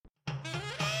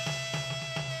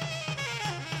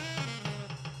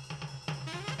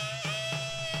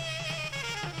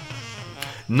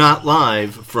not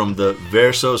live from the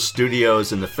Verso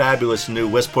Studios in the fabulous new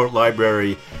Westport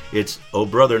Library. It's Oh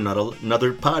Brother, Not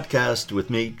Another Podcast with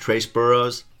me, Trace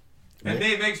Burrows. And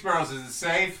Dave X Burrows. Is it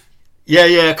safe?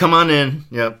 Yeah, come on in.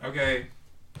 Yep. Okay.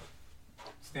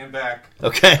 Stand back.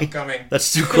 Okay. I'm coming.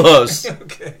 That's too close.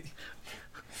 Okay.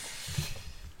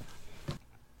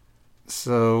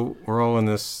 So we're all in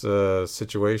this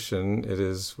situation. It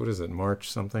is, what is it, March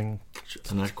something?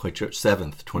 I'm not quite sure.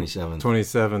 27th.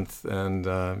 27th, and,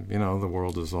 the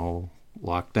world is all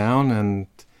locked down, and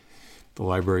the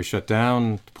library shut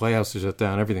down, the Playhouse is shut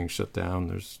down, everything's shut down.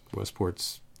 There's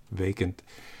Westport's vacant.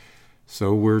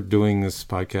 So we're doing this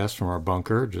podcast from our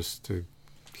bunker just to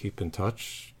keep in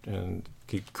touch and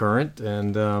keep current.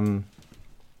 And,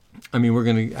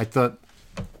 I thought...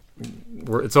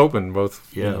 it's open.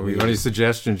 Both. Yeah. Any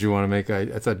suggestions you want to make?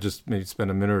 I thought just maybe spend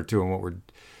a minute or two on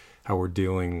how we're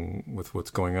dealing with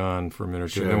what's going on for a minute or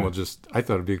two. Sure. And then I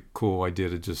thought it'd be a cool idea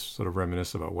to just sort of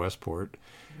reminisce about Westport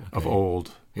of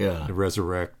old. Yeah. To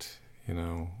resurrect,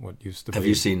 what used to be. Have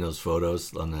you seen those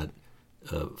photos on that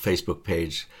Facebook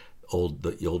page?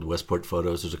 The old Westport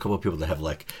photos. There's a couple of people that have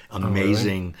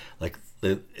amazing,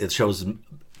 it shows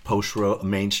Post Road,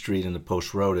 Main Street and the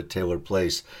Post Road at Taylor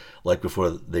Place,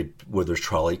 before where there's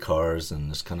trolley cars and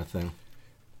this kind of thing.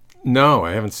 No,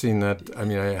 I haven't seen that. I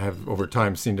mean, I have over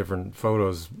time seen different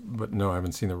photos, but no, I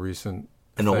haven't seen the recent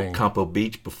And thing. old Campo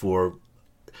Beach before,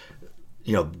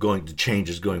 going to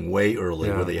changes going way early,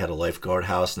 where they had a lifeguard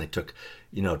house and they took,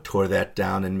 tore that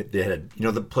down, and they had,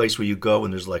 the place where you go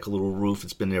and there's a little roof.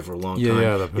 It's been there for a long time.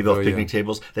 Yeah, You built picnic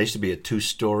tables. They used to be a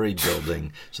 2-story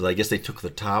building, so I guess they took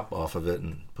the top off of it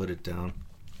and put it down.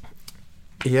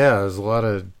 Yeah, there's a lot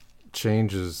of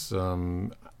changes,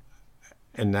 and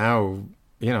now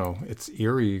it's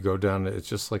eerie. You go down, it's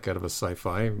just like out of a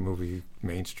sci-fi movie.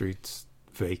 Main Street's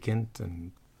vacant,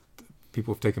 and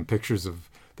people have taken pictures of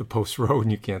the Post Road,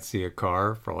 and you can't see a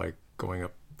car for going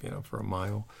up, for a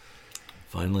mile.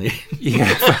 Finally.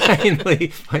 Yeah,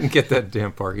 finally. I can get that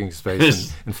damn parking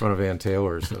space in front of Ann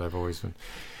Taylor's that I've always been.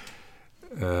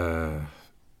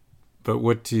 But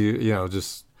what do you,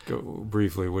 just go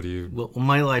briefly, what do you... Well,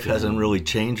 my life hasn't really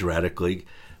changed radically.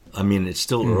 I mean, it's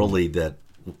still early that,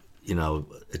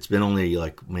 it's been only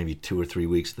maybe 2 or 3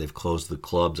 weeks they've closed the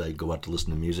clubs. I go out to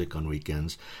listen to music on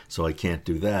weekends, so I can't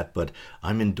do that. But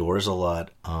I'm indoors a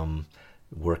lot,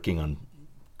 working on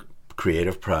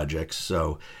creative projects.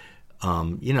 So,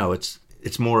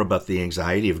 it's more about the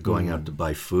anxiety of going out to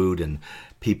buy food and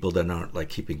people that aren't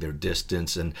keeping their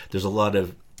distance. And there's a lot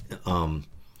of,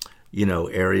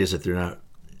 areas that they're not.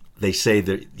 They say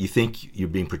that you think you're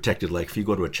being protected. If you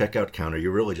go to a checkout counter,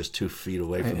 you're really just 2 feet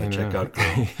away from the checkout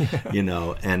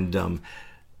girl, And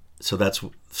so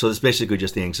it's basically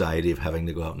just the anxiety of having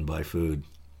to go out and buy food.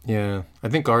 Yeah, I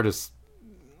think artists,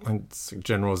 it's a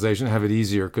generalization, have it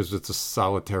easier because it's a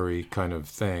solitary kind of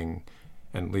thing.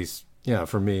 And at least,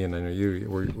 for me, and I know you,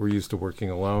 we're used to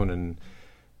working alone and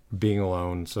being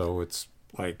alone. So it's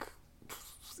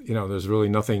there's really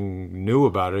nothing new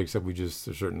about it except there's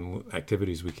certain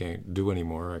activities we can't do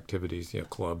anymore. Activities,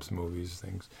 clubs, movies,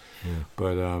 things. Yeah.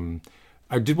 But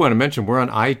I did want to mention we're on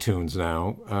iTunes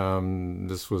now.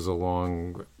 This was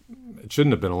it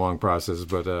shouldn't have been a long process,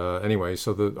 but anyway,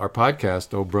 so our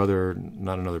podcast, Oh Brother,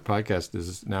 Not Another Podcast,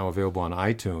 is now available on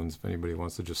iTunes. If anybody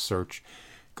wants to just search,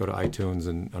 go to iTunes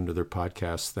and under their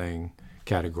podcast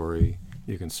category,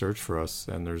 you can search for us.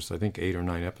 And there's, I think, 8 or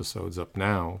 9 episodes up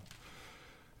now.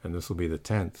 And this will be the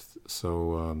 10th,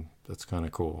 so that's kind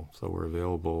of cool. So we're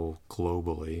available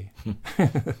globally.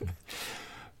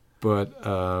 But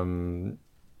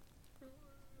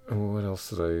what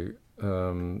else did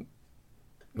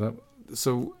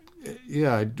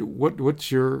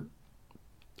what's your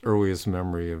earliest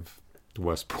memory of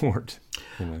Westport?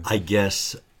 I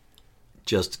guess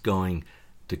just going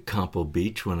to Campo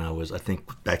Beach when I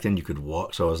think back then you could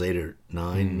walk, so I was 8 or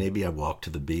 9, maybe I walked to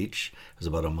the beach. It was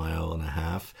about 1.5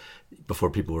 miles before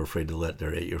people were afraid to let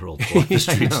their 8-year-olds walk the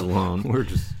streets alone. We're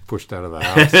just pushed out of the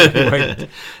house.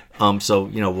 Right? So,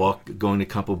 going to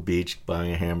Campo Beach,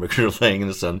 buying a hamburger, laying in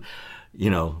the sun,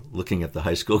 looking at the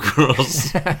high school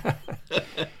girls.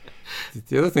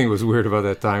 The other thing that was weird about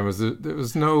that time was there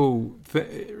was no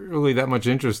really that much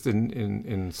interest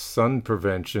in sun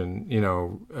prevention,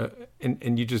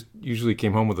 and you just usually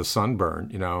came home with a sunburn,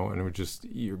 and it would just,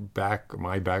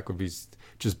 my back would be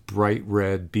just bright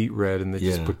red, beet red, and they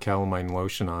just put calamine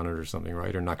lotion on it or something,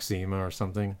 right? Or Noxema or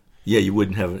something. Yeah, you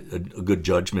wouldn't have a good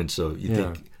judgment, so you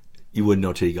think you wouldn't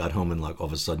know till you got home and all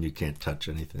of a sudden you can't touch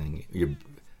anything.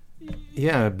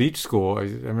 Yeah, beach school. I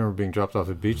remember being dropped off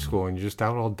at beach school, and you're just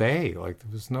out all day. Like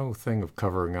there was no thing of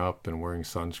covering up and wearing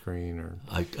sunscreen or.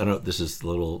 I don't. This is a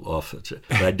little off,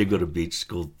 but I did go to beach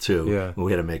school too. Yeah.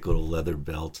 We had to make little leather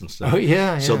belts and stuff. Oh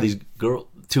yeah. So yeah. these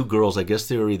two girls, I guess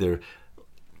they were either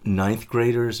ninth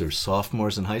graders or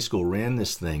sophomores in high school, ran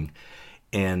this thing,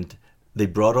 and they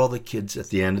brought all the kids at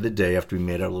the end of the day after we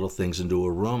made our little things into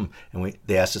a room, and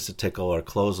they asked us to take all our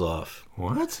clothes off.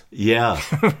 What? Yeah,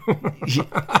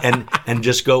 and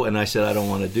just go. And I said, I don't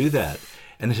want to do that.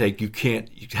 And they say, you can't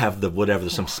have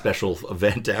some special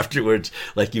event afterwards.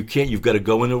 Like you can't. You've got to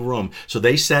go in a room. So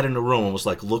they sat in a room and was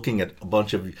like looking at a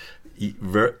bunch of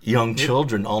young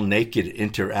children all naked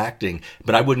interacting,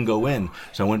 but I wouldn't go in.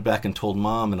 So I went back and told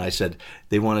Mom, and I said,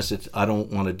 they want us to, I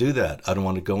don't want to do that. I don't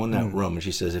want to go in that room. And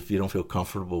she says, if you don't feel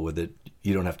comfortable with it,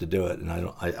 you don't have to do it. And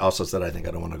I also said, I think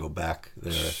I don't want to go back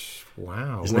there.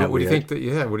 Wow. Isn't that what do you weird?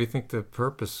 think what do you think the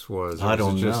purpose was? Or I was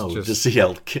don't it know. Just To see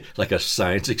how, like a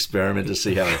science experiment, to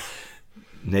see how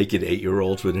naked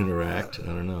 8-year-olds would interact. I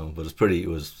don't know. But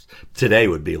today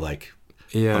would be like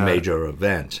yeah. a major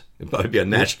event. It'd probably be a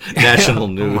national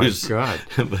news. Oh my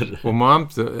God. But, Well, Mom,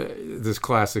 this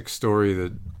classic story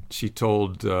that she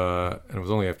told, and it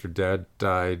was only after Dad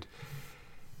died,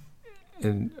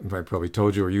 and I probably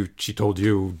told you, or she told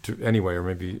you anyway, or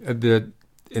maybe that.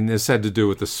 And this had to do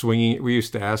with the swinging. We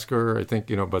used to ask her, I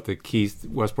think, about the keys.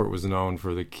 Westport was known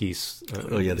for the keys,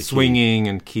 the swinging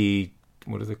and key.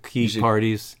 What are the key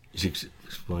parties? you should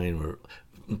explain where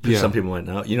Yeah. some people might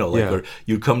know. Where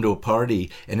you'd come to a party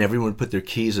and everyone would put their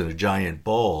keys in a giant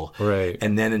bowl, Right.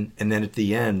 And then at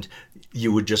the end,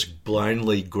 you would just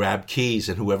blindly grab keys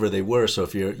and whoever they were. So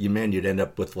if you'd end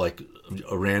up with like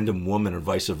a random woman or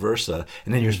vice versa,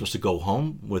 and then you're supposed to go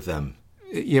home with them.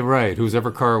 Yeah, right. Whoever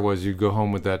car it was, you'd go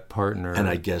home with that partner. And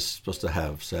I guess supposed to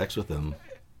have sex with them.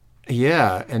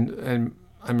 Yeah, and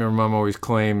I remember Mom always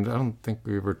claimed, I don't think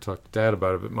we ever talked to Dad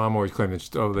about it, but Mom always claimed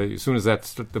that as soon as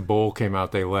the bowl came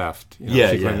out, they left. She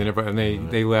claimed they never, and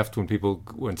they left when people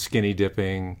went skinny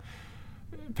dipping.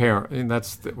 And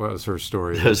that was her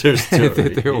story. That was her story.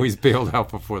 They always bailed out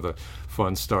before the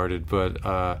fun started.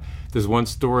 But there's one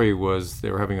story was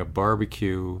they were having a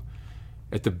barbecue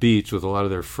at the beach with a lot of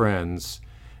their friends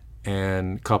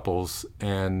and couples,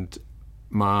 and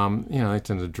Mom, they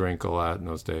tend to drink a lot in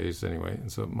those days anyway,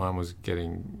 and so Mom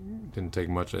didn't take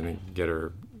much, I think,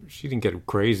 she didn't get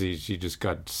crazy, she just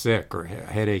got sick or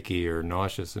headachy or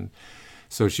nauseous, and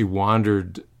so she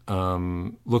wandered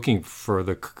looking for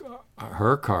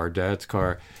her car, Dad's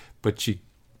car, but she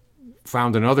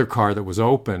found another car that was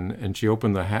open, and she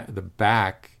opened the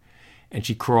back, and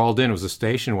she crawled in. It was a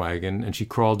station wagon, and she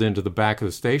crawled into the back of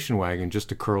the station wagon just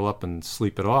to curl up and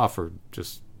sleep it off, or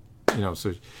just,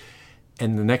 so.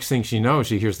 And the next thing she knows,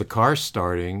 she hears the car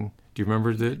starting. Do you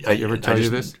remember that? Did you ever tell you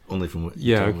this? Only from what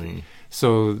you told me.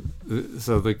 So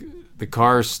the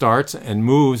car starts and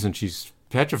moves, and she's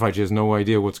petrified. She has no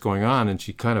idea what's going on, and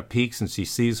she kind of peeks and she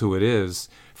sees who it is,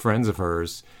 friends of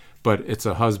hers, but it's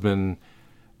a husband.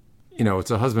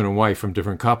 It's a husband and wife from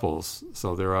different couples,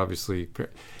 so they're obviously.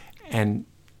 And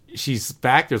she's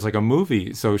back there. It's like a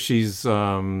movie. So she's,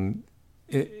 and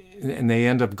they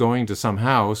end up going to some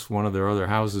house, one of their other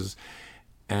houses,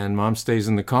 and Mom stays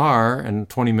in the car. And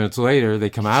 20 minutes later, they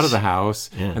come out of the house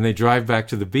and they drive back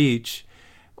to the beach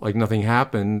like nothing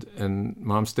happened. And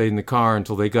Mom stayed in the car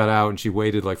until they got out, and she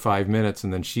waited like 5 minutes,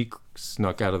 and then she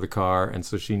snuck out of the car. And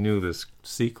so she knew this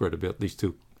secret about these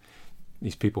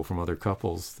people from other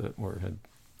couples that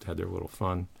had their little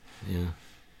fun. Yeah.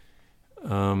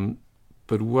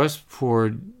 But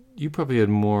Westport, you probably had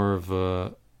more of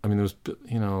a. I mean,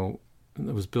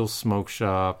 there was Bill's Smoke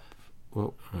Shop.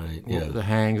 Right. Yeah. The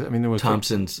Hangs. I mean, there was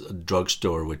Thompson's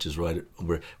drugstore, which is right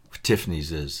where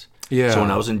Tiffany's is. Yeah. So when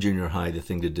I was in junior high, the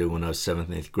thing to do when I was 7th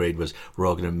and 8th grade was we're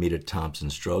all going to meet at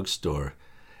Thompson's drugstore,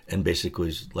 and basically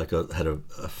it was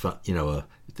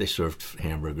they served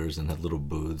hamburgers and had little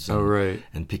booths. And, right.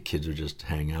 And kids would just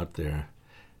hang out there.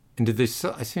 And did they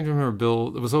sell? I seem to remember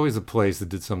Bill. There was always a place that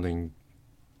did something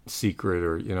secret,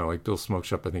 or like Bill's Smoke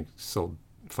Shop. I think sold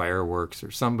fireworks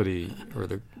or somebody or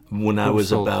the. When I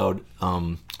was about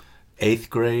 8th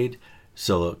grade,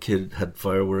 so a kid had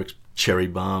fireworks, cherry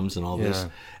bombs, and all this.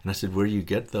 And I said, "Where do you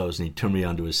get those?" And he turned me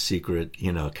on to his secret,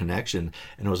 connection.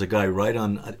 And there was a guy right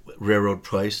on Railroad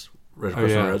Price. Right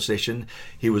across the road station.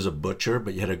 He was a butcher,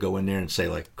 but you had to go in there and say,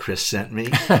 like, Chris sent me.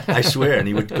 I swear. And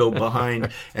he would go behind,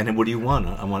 and then, what do you want?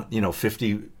 I want,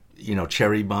 50,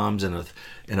 cherry bombs and a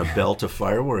belt of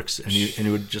fireworks. And he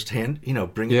would just put it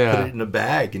in a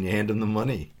bag, and you hand him the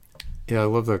money. Yeah, I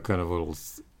love that kind of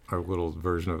our little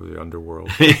version of the underworld.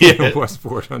 Yeah.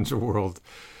 Westport underworld.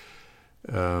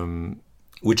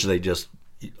 which they just,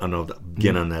 I don't know,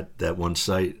 again on that one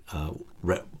site,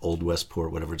 Old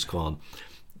Westport, whatever it's called,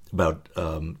 about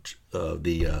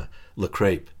the Le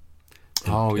Crepe.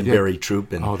 And Barry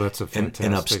Troop, and that's a fantastic.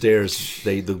 And upstairs,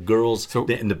 the girls,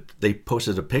 they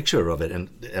posted a picture of it, and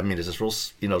I mean, it's this real,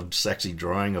 sexy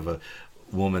drawing of a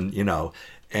woman,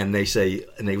 and they say,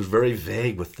 and they was very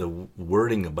vague with the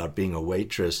wording about being a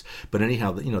waitress, but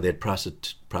anyhow, they had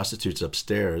prostitutes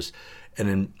upstairs, and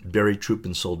then Barry Troop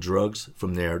sold drugs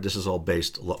from there. This is all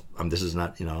based. This is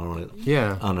not,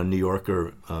 on a New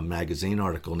Yorker magazine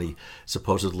article, and he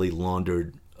supposedly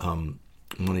laundered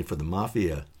money for the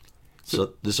mafia.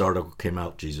 So this article came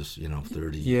out,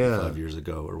 35 years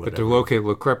ago or whatever. But they're located.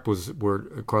 Le Crepe were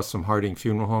across from Harding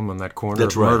Funeral Home on that corner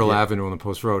of right, Myrtle Avenue on the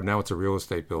Post Road. Now it's a real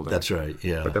estate building. That's right,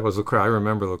 yeah. But that was Le Crepe. I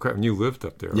remember Le Crepe. And you lived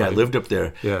up there, Yeah, right? I lived up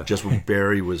there. Yeah. Just when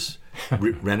Barry was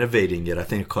renovating it. I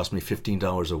think it cost me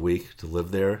 $15 a week to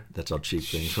live there. That's how cheap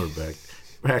things were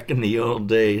back in the old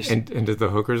days. And did the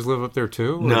hookers live up there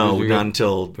too? No, not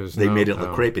until they made it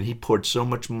Le Crepe. And he poured so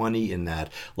much money in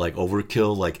that, like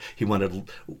overkill. Like he wanted,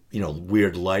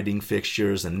 weird lighting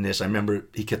fixtures and this. I remember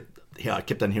I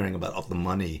kept on hearing about all the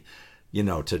money,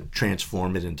 to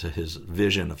transform it into his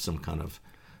vision of some kind of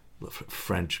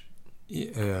French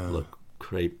Le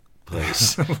Crepe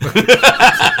place.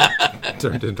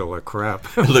 Turned into Le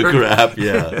Crepe. Le Crepe,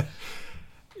 yeah.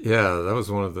 Yeah,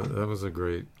 that was a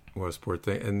great Westport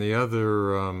thing. And the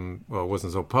other, it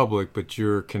wasn't so public, but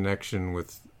your connection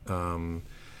with the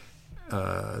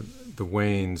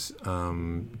Waynes.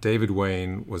 David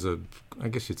Wayne was I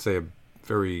guess you'd say a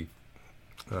very,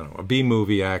 a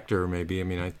B-movie actor, maybe. I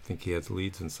mean, I think he has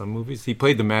leads in some movies. He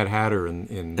played the Mad Hatter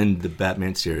in the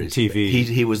Batman series. TV.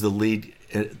 He was the lead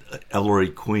Ellery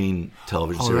Queen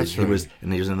television series. That's right.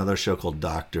 He was in another show called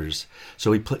Doctors.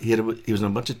 So he was in a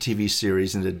bunch of TV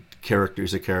series and did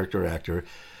characters. He's a character actor.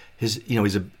 His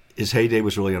heyday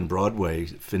was really on Broadway.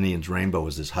 Finian's Rainbow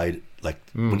was his height. Like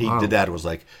when he did that, it was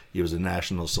like he was a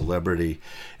national celebrity.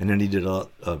 And then he did a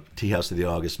Tea House of the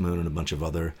August Moon and a bunch of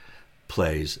other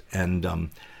plays. And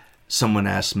someone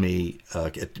asked me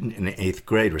in the 8th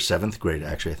grade or 7th grade,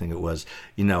 actually, I think it was.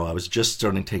 I was just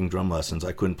starting taking drum lessons.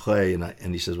 I couldn't play, and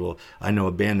he says, "Well, I know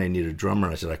a band. They need a drummer."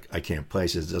 I said, "I can't play." He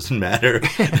says, "It doesn't matter."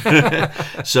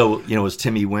 So it was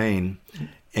Timmy Wayne.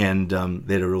 And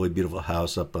they had a really beautiful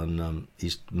house up on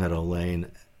East Meadow Lane.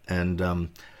 And,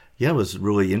 it was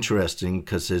really interesting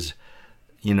because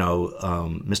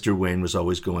Mr. Wayne was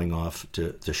always going off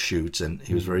to shoots, and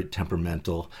he was very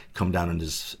temperamental, come down in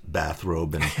his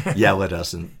bathrobe and yell at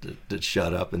us and to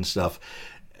shut up and stuff.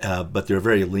 But they're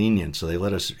very lenient, so they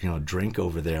let us, drink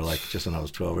over there, like just when I was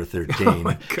 12 or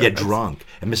 13, get drunk.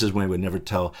 And Mrs. Wayne would never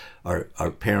tell our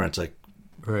parents, like,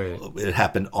 right. It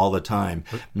happened all the time.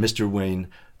 Mr. Wayne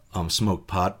smoked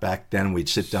pot back then. We'd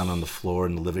sit down on the floor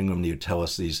in the living room, and he'd tell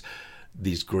us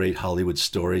these great Hollywood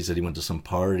stories that he went to some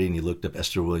party and he looked up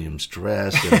Esther Williams'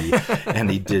 dress and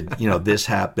he did, this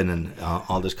happened and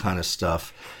all this kind of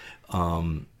stuff.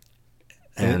 And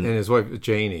his wife,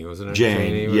 Janie, wasn't it?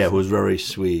 Janie who was very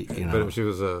sweet. But she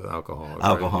was an alcoholic.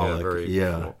 Alcoholic, right?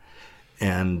 yeah.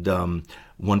 And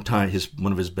one time,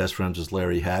 one of his best friends was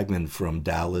Larry Hagman from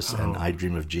Dallas and I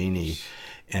Dream of Jeannie.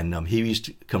 And he used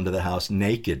to come to the house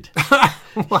naked.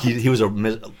 he was a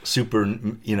super,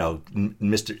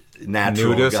 Mr.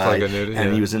 Natural nudist, guy. like a nudist,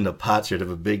 and he was into pots. He'd have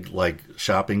a big,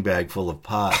 shopping bag full of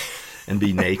pot and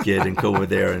be naked and go over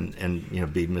there and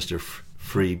be Mr.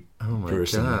 Free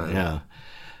person. God. Yeah.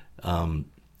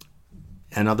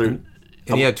 And other...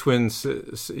 And he had twins.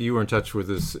 You were in touch with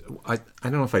his. I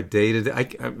don't know if I dated.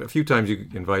 A few times you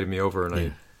invited me over,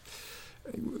 and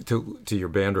to your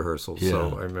band rehearsals. Yeah.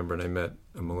 So I remember, and I met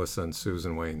Melissa and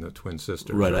Susan Wayne, the twin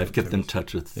sisters. Right. I've kept in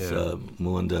touch with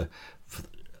Melinda,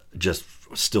 just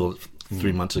still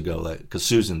 3 months ago, because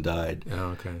Susan died. Oh,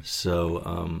 okay.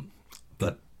 So,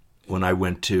 but when I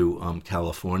went to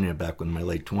California back in my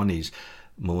late 20s,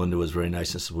 Melinda was very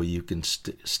nice and said, "Well, you can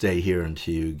stay here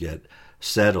until you get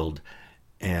settled."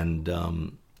 And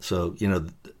so,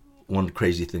 one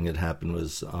crazy thing that happened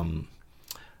was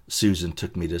Susan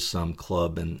took me to some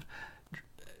club, and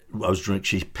I was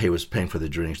She was paying for the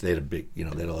drinks. They had they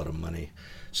had a lot of money.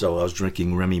 So I was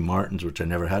drinking Remy Martins, which I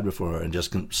never had before, and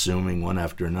just consuming one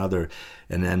after another.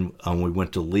 And then we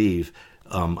went to leave.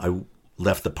 I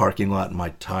left the parking lot, and my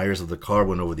tires of the car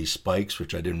went over these spikes,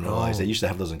 which I didn't realize. They used to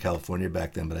have those in California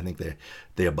back then, but I think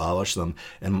they abolished them.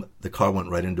 And the car went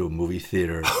right into a movie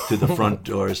theater through the front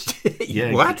doors.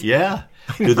 Yeah, what? Yeah,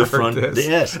 through the front.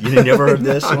 Yes, you never heard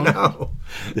this one? No.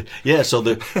 Yeah,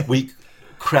 so we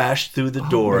crashed through the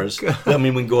doors. I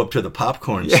mean, we can go up to the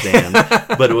popcorn stand,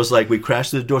 but it was like we crashed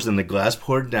through the doors and the glass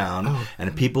poured down,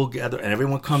 and people gather, and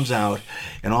everyone comes out,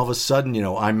 and all of a sudden, you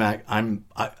know,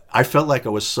 I felt like I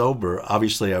was sober.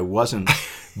 Obviously, I wasn't,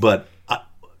 but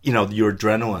you know, your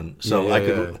adrenaline.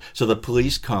 So So the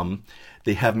police come.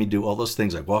 They have me do all those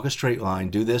things, like walk a straight line,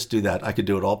 do this, do that. I could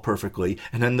do it all perfectly.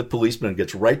 And then the policeman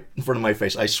gets right in front of my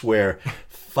face, I swear,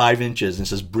 5 inches, and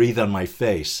says, breathe on my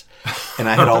face. And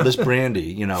I had all this brandy,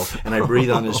 you know, and I breathe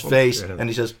on his face, and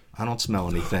he says, I don't smell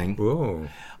anything. Whoa.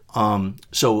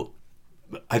 So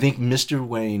I think Mr.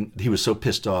 Wayne, he was so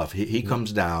pissed off. He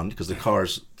comes down because the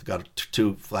car's got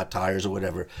 2 flat tires or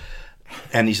whatever.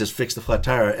 And he says, fix the flat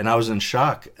tire. And I was in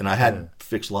shock. And I had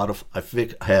fixed a lot of, I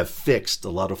have fixed a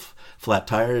lot of flat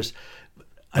tires.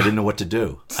 I didn't know what to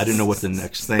do. I didn't know what the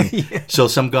next thing. So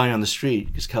some guy on the street,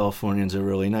 because Californians are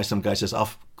really nice, some guy says, I'll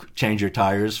change your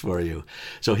tires for you.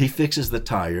 So he fixes the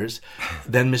tires.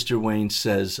 Then Mr. Wayne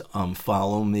says,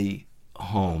 follow me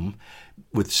home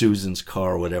with Susan's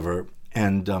car or whatever.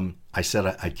 And I said,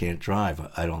 I can't drive.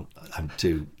 I'm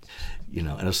too... You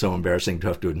know, and it was so embarrassing to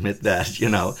have to admit that, you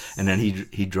know. And then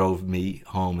he drove me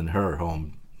home and her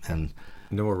home, and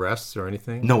no arrests or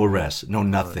anything. No arrests, no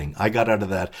nothing. I got out of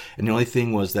that, and the only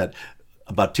thing was that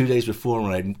about 2 days before,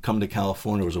 when I'd come to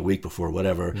California, it was a week before,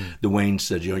 whatever. The Wayne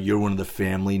said, you know, you're one of the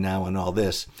family now, and all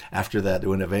this. After that, it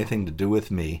wouldn't have anything to do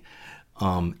with me.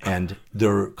 And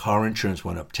their car insurance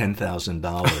went up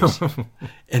 $10,000.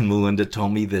 And Melinda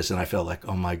told me this, and I felt like,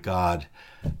 oh my God,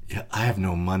 I have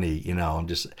no money, you know. I'm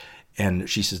just. And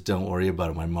she says, don't worry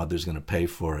about it. My mother's going to pay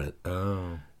for it.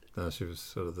 Oh. No, she was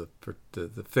sort of the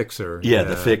fixer. Yeah,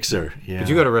 the fixer. Yeah. But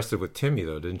you got arrested with Timmy,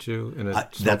 though, didn't you? In a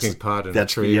smoking pot in a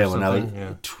tree or something? When I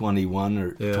was 21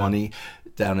 or 20,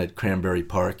 down at Cranberry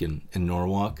Park in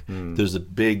Norwalk. There's a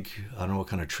big, I don't know what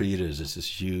kind of tree it is. It's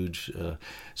this huge.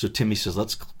 So Timmy says,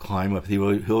 let's climb up. He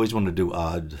always wanted to do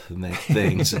odd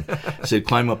things. So he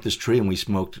climbed up this tree, and we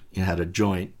smoked, had a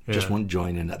joint, just one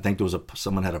joint. And I think there was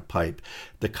someone had a pipe.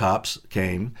 The cops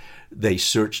came. They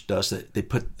searched us. They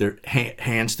put their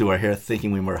hands through our hair,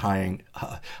 thinking we were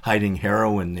hiding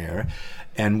heroin there.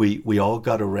 And we all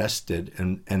got arrested,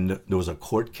 and there was a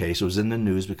court case. It was in the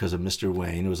news because of Mr.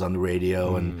 Wayne. It was on the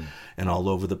radio and all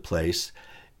over the place.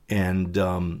 And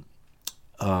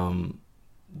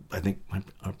I think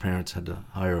our parents had to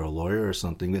hire a lawyer or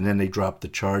something. And then they dropped the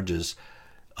charges.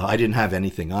 I didn't have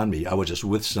anything on me. I was just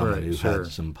with someone who had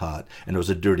some pot. And it was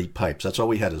a dirty pipe. So that's all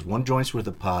we had is 1 joint's worth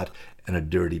of pot and a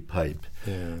dirty pipe.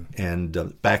 Yeah.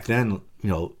 And back then, you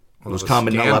know, it was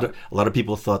common. A lot of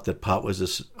people thought that pot was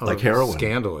this like heroin.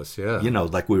 Scandalous, yeah. You know,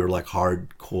 like we were like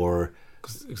hardcore.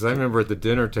 Because I remember at the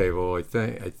dinner table, I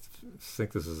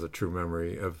think this is a true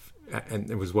memory of, and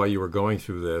it was while you were going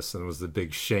through this, and it was the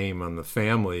big shame on the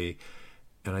family.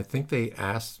 And I think they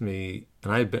asked me,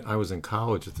 and I was in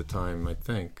college at the time, I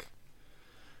think.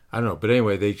 I don't know, but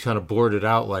anyway, they kind of blurted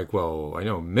out like, "Well, I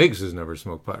know Miggs has never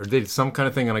smoked pot," or they did some kind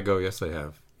of thing, and I go, "Yes, they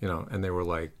have," you know, and they were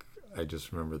like. I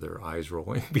just remember their eyes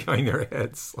rolling behind their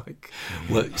heads. Like,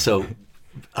 well, so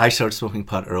I started smoking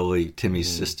pot early. Timmy's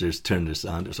sisters turned us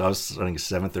on. So I was starting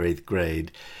 7th or 8th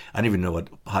grade. I didn't even know what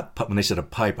when they said a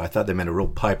pipe, I thought they meant a real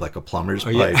pipe, like a plumber's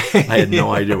pipe. Yeah. I had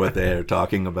no idea what they were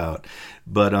talking about.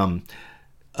 But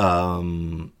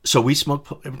so we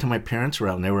smoked every time my parents were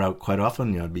out, and they were out quite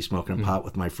often. You know, I'd be smoking pot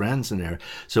with my friends in there.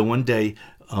 So one day,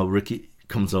 Ricky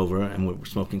comes over, and we're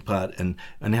smoking pot, and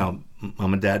now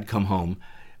Mom and Dad come home.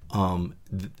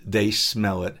 They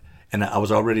smell it, and I was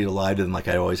all ready to lie to them like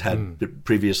I always had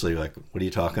previously. Like, what are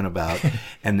you talking about?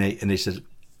 and they said,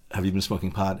 "Have you been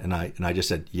smoking pot?" And I just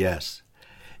said yes.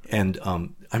 And I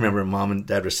remember Mom and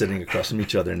Dad were sitting across from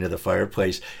each other near the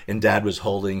fireplace, and Dad was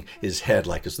holding his head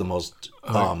like it's the most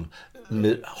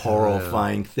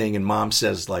horrifying thing. And Mom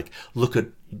says, like, "Look at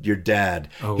your dad.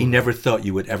 He never thought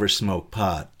you would ever smoke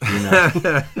pot." You know.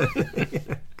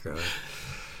 God.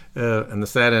 And the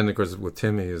sad end, of course, with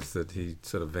Timmy is that he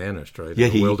sort of vanished, right? Yeah,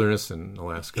 in the wilderness in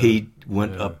Alaska. He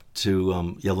went up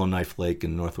to Yellowknife Lake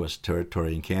in Northwest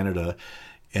Territory in Canada,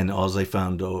 and all they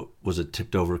found was a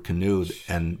tipped-over canoe.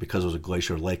 And because it was a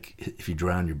glacier lake, if you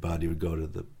drowned, your body would go to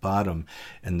the bottom.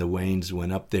 And the Waynes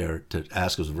went up there to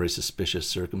ask. It was very suspicious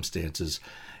circumstances.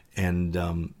 And,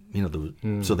 you know,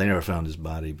 so they never found his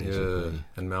body, basically. Yeah.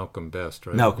 And Malcolm Best,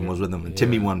 right? Malcolm was with them. And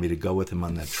Timmy wanted me to go with him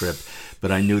on that trip.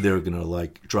 But I knew they were going to,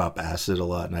 like, drop acid a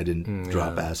lot, and I didn't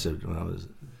drop acid when I was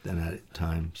in that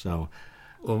time. So,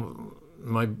 well,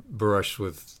 my brush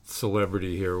with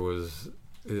celebrity here was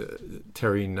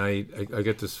Terry Knight. I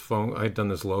get this phone. I had done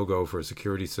this logo for a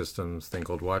security systems thing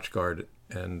called WatchGuard,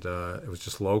 and it was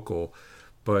just local.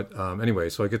 But anyway,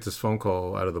 so I get this phone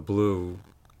call out of the blue.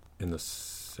 in the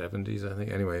 70s, I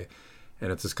think. Anyway,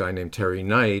 and it's this guy named Terry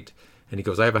Knight, and he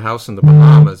goes, I have a house in the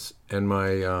Bahamas, and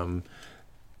my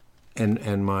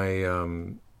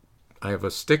I have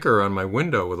a sticker on my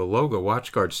window with a logo,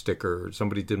 WatchGuard sticker.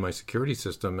 Somebody did my security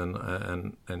system,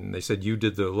 and they said, you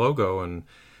did the logo, and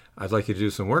I'd like you to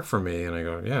do some work for me. And I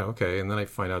go, yeah, okay. And then I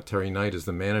find out Terry Knight is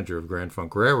the manager of Grand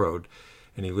Funk Railroad,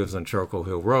 and he lives on Charcoal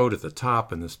Hill Road at the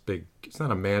top in this big, it's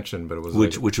not a mansion, but it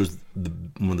was which was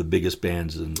one of the biggest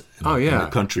bands in the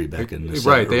country back in the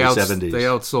right. early 70s. They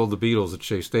outsold the Beatles at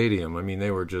Shea Stadium. I mean,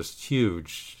 they were just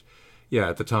huge,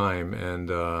 at the time.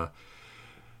 And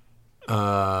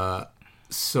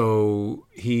so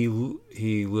he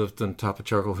lived on top of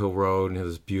Charcoal Hill Road, and had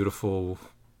this beautiful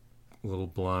little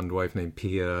blonde wife named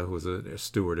Pia, who was a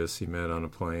stewardess he met on a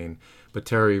plane. But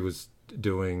Terry was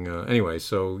doing anyway.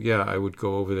 So I would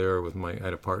go over there with I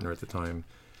had a partner at the time,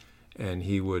 and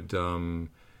he would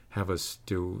have us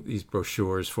do these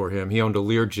brochures for him. He owned a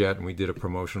Learjet, and we did a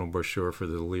promotional brochure for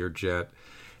the Learjet.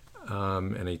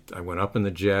 And I went up in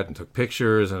the jet and took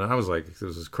pictures, and I was like, this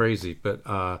is crazy. But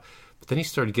then he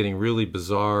started getting really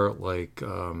bizarre. Like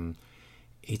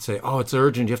he'd say, "Oh, it's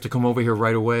urgent. You have to come over here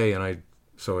right away." And I'd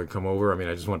come over. I mean,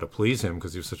 I just wanted to please him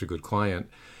because he was such a good client,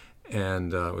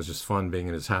 and it was just fun being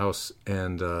in his house.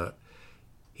 And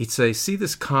he'd say, "See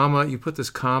this comma? You put this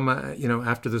comma,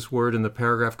 after this word in the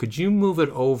paragraph. Could you move it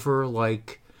over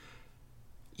like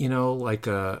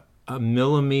a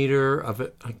millimeter of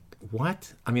it?" Like,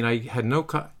 what? I mean, I had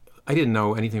I didn't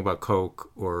know anything about coke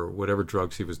or whatever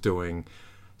drugs he was doing.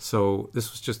 So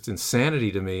this was just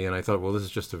insanity to me, and I thought, well, this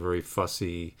is just a very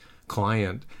fussy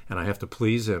client, and I have to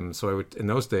please him. So I would, in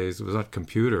those days, it was not a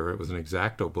computer; it was an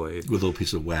X-Acto blade with a little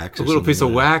piece of wax. And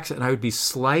I would be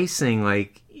slicing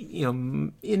like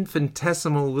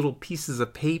infinitesimal little pieces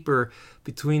of paper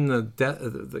between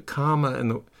the comma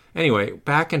and the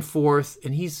back and forth,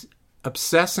 and he's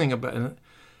obsessing about. And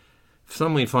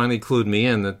somebody finally clued me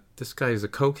in that this guy is a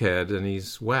cokehead, and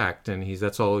he's whacked, and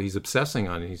that's all he's obsessing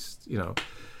on. He's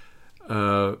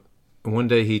one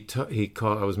day he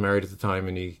called. I was married at the time,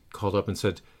 and he called up and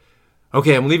said,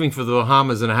 "Okay, I'm leaving for the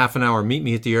Bahamas in a half an hour. Meet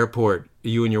me at the airport,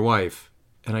 you and your wife."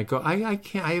 And I go, I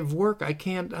can't. I have work. I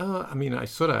can't. I mean, I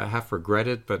sort of half regret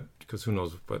it, but because who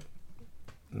knows? But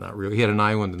not really. He had an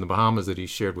island in the Bahamas that he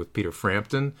shared with Peter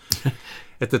Frampton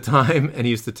at the time, and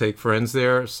he used to take friends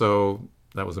there. So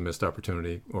that was a missed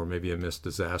opportunity, or maybe a missed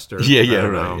disaster.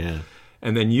 Yeah.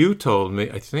 And then you told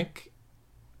me, I think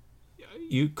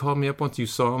you called me up once. You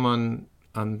saw him on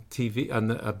TV, on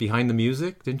the Behind the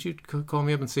Music. Didn't you call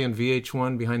me up and say on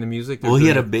VH1 Behind the Music? Well, he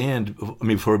had a band. I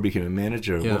mean, before he became a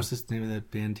manager, what was the name of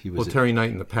that band? He was Terry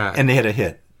Knight and the Pack, and they had a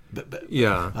hit. But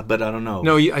I don't know.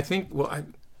 No, I think. Well,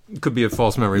 it could be a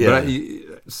false memory, but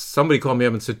somebody called me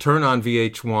up and said, "Turn on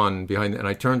VH1 Behind," and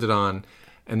I turned it on,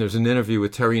 and there's an interview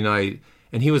with Terry Knight.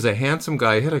 And he was a handsome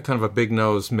guy. He had a kind of a big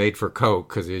nose made for coke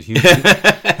because he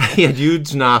had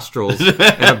huge nostrils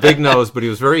and a big nose, but he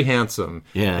was very handsome.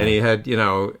 Yeah. And he had,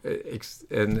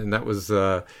 and that was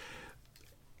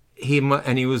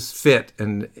he was fit,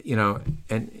 and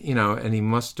he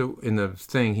must have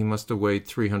he must have weighed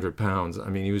 300 pounds. I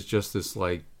mean, he was just this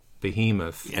like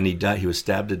behemoth. And he died. He was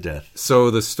stabbed to death.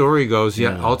 So the story goes,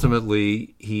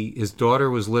 ultimately his daughter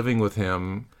was living with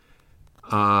him.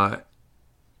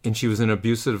 And she was in an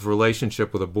abusive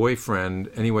relationship with a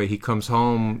boyfriend. Anyway, he comes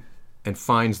home and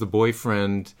finds the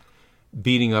boyfriend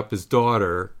beating up his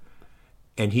daughter,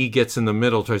 and he gets in the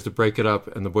middle, tries to break it up,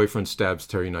 and the boyfriend stabs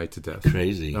Terry Knight to death.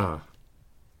 Crazy. Well,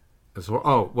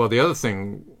 the other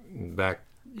thing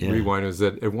rewind is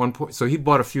that at one point, so he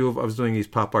bought a few of. I was doing these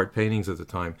pop art paintings at the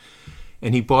time,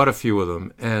 and he bought a few of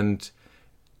them, and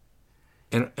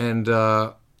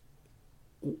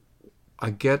I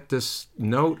get this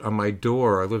note on my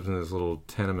door. I lived in this little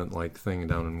tenement-like thing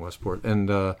down in Westport,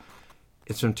 and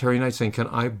it's from Terry Knight saying, "Can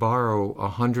I borrow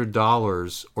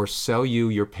 $100 or sell you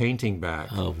your painting back?"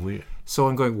 Oh, weird. So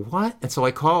I'm going, what? And so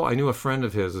I call. I knew a friend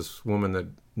of his, this woman that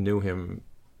knew him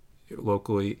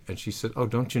locally, and she said, "Oh,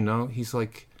 don't you know? He's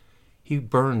like, he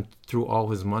burned through all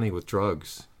his money with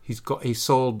drugs. He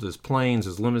sold his planes,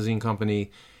 his limousine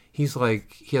company." He's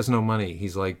like, he has no money.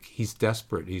 He's like, he's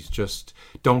desperate. He's just,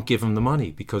 don't give him the money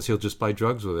because he'll just buy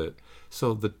drugs with it.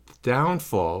 So the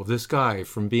downfall of this guy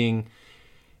from being,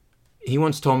 he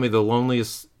once told me the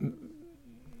loneliest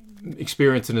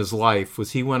experience in his life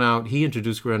was he went out, he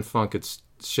introduced Grand Funk at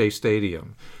Shea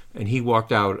Stadium, and he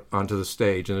walked out onto the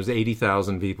stage, and there's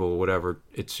 80,000 people, whatever,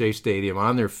 at Shea Stadium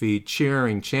on their feet,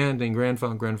 cheering, chanting, Grand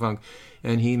Funk, Grand Funk.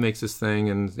 And he makes this thing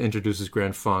and introduces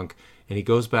Grand Funk. And he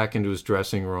goes back into his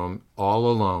dressing room all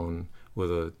alone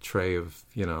with a tray of,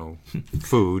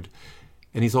 food.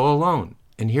 And he's all alone.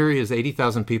 And here he is,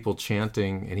 80,000 people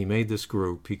chanting, and he made this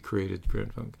group. He created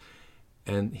Grand Funk,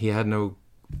 and he had no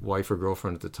wife or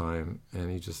girlfriend at the time,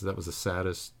 and that was the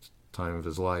saddest time of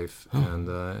his life,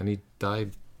 and he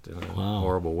died in a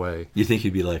horrible way. You think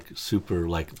he'd be like super,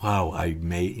 like, wow, I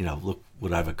made, look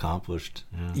what I've accomplished.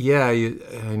 Yeah,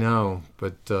 I know,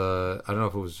 but I don't know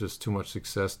if it was just too much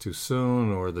success too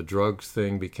soon, or the drugs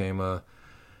thing became and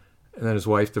then his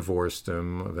wife divorced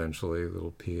him eventually,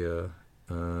 little Pia.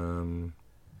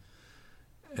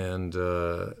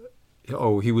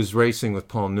 He was racing with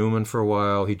Paul Newman for a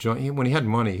while. When he had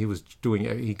money,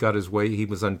 he got his way. He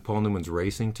was on Paul Newman's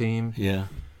racing team. Yeah.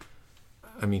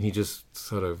 I mean, he just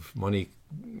sort of, money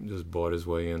just bought his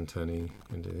way into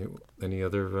any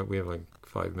other, we have like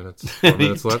 4 minutes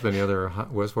left. Any other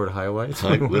Westport highlights?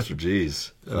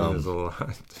 Geez. There's a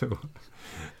lot too.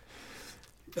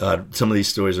 Some of these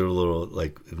stories are a little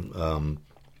like,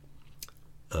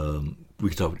 we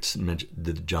could mention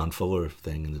the John Fuller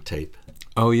thing in the tape.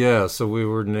 Oh, yeah. So we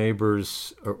were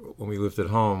neighbors when we lived at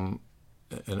home,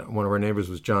 and one of our neighbors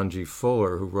was John G.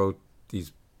 Fuller, who wrote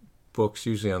these books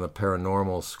usually on the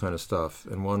paranormal kind of stuff.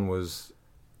 And one was,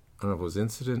 I don't know if it was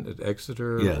Incident at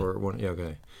Exeter or one. Yeah,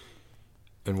 okay.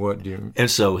 And what do you?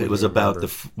 And so it was about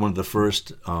one of the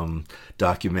first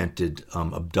documented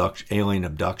alien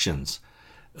abductions.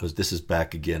 This is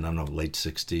back again, I don't know, late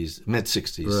 60s, mid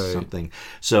 60s, something.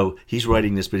 So he's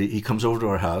writing this, but he comes over to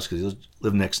our house because he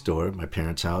lived next door, my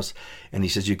parents' house, and he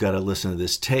says, you got to listen to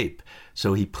this tape.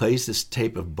 So he plays this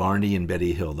tape of Barney and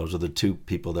Betty Hill. Those are the two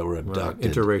people that were abducted.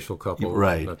 Right. Interracial couple.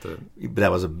 Right. But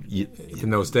that was in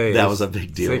those days. That was a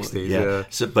big deal. 60s,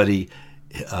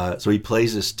 yeah. So he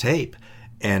plays this tape,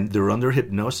 and they're under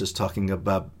hypnosis talking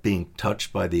about being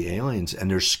touched by the aliens,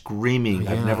 and they're screaming.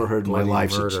 I've never heard in my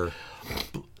life. Murder.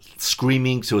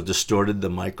 Screaming, so it distorted the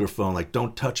microphone, like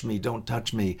don't touch me,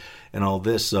 and all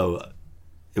this. So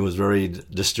it was very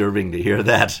disturbing to hear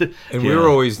that. And we were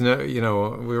always,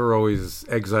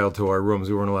 exiled to our rooms.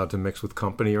 We weren't allowed to mix with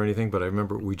company or anything. But I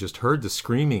remember we just heard the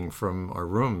screaming from our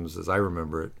rooms, as I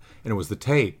remember it, and it was the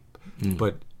tape. And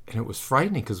it was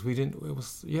frightening because we didn't. It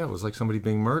was like somebody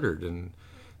being murdered. And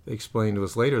they explained to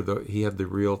us later that he had the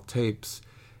real tapes.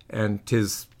 And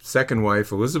his second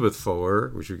wife, Elizabeth Fuller,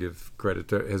 which we give credit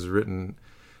to, has written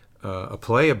a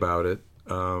play about it,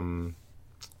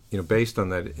 based on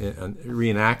that,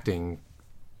 reenacting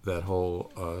that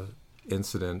whole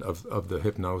incident of the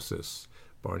hypnosis,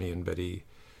 Barney and Betty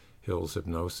Hill's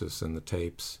hypnosis and the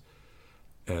tapes.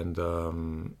 And,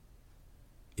 that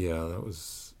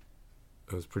was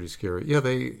pretty scary. Yeah,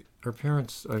 our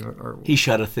parents... He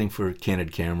shot a thing for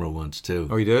Candid Camera once, too.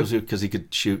 Oh, he did? Because he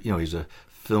could shoot, he's a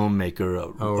filmmaker,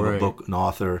 a book, an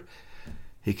author.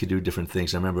 He could do different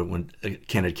things. I remember when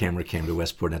Candid Camera came to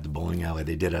Westport at the bowling alley,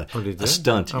 they did a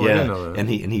stunt. Oh, I didn't know that. And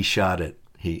he shot it.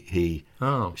 He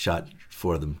shot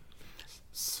for them.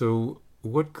 So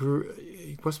what grew?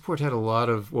 Westport had a lot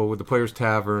of, with the Players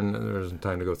Tavern, there isn't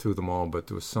time to go through them all, but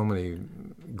there was so many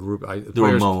groups. The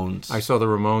Ramones. I saw the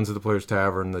Ramones at the Players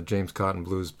Tavern, the James Cotton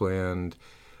Blues Band.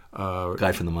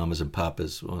 Guy from the Mamas and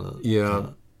Papas.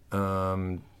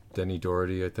 Denny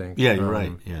Doherty, I think. Yeah, you're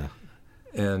right. Yeah.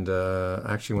 And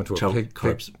actually went to Charlie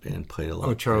Karp's band played a lot.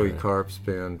 Oh, Charlie Karp's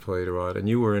band played a lot. And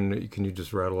you were in, can you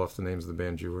just rattle off the names of the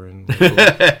bands you were in?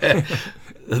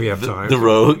 We have time.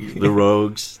 The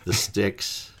Rogues, the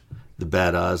Styx, the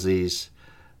Bad Aussies,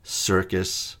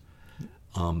 Circus.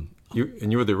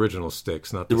 You were the original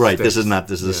Styx, not the right. Styx.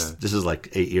 This is like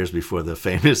 8 years before the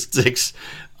famous Styx.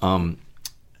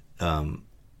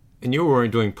 And you were wearing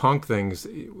doing punk things.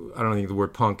 I don't think the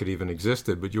word punk had even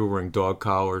existed, but you were wearing dog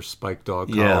collars, spiked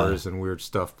dog collars, and weird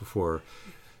stuff before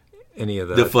any of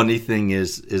that. The funny thing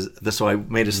is so I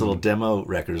made this little demo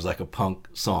record. It was like a punk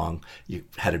song. You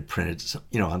had it printed,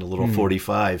 on a little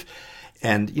 45,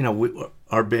 and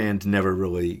our band never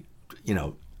really,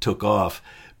 took off.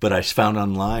 But I found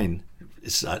online,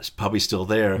 it's probably still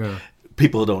there. Yeah.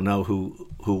 People don't know who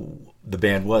the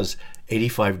band was.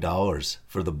 $85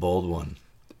 for the bold one.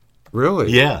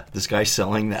 Really? Yeah, this guy's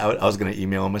selling that. I was going to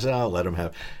email him. I said, "I'll let him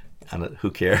have.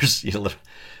 Who cares?"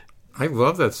 I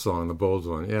love that song, the bold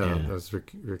one. Yeah. That was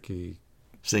Ricky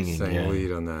singing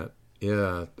lead on that.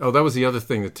 Yeah. Oh, that was the other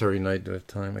thing that Terry Knight did at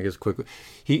the time. I guess quickly,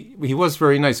 he was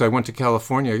very nice. I went to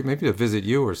California, maybe to visit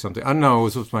you or something. I don't know. It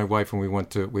was with my wife, and we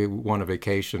went on a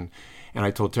vacation, and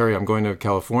I told Terry I'm going to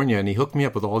California, and he hooked me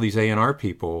up with all these A&R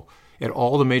people at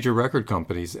all the major record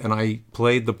companies, and I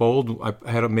played the bold. I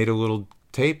had made a little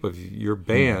tape of your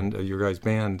band, your guys'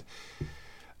 band.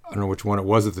 I don't know which one it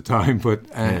was at the time, but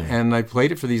and I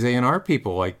played it for these A&R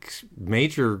people, like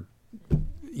major,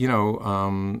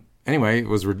 anyway, it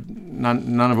was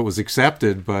none of it was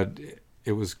accepted, but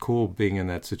it was cool being in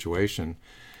that situation.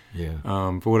 Yeah.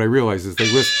 But what I realized is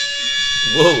they listen.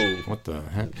 Whoa! What the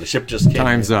heck? The ship just came.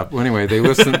 Time's up. Well, anyway, they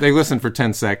listen. They listen for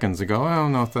 10 seconds and go, "Oh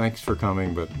no, thanks for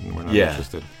coming, but we're not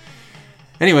interested."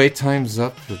 Anyway, time's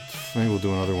up. Maybe we'll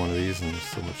do another one of these, and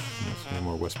so many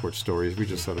more Westport stories. We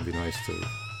just thought it'd be nice to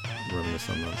reminisce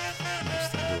on the nice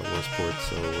things about Westport.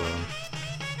 So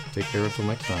take care until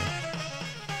next time.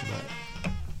 Bye.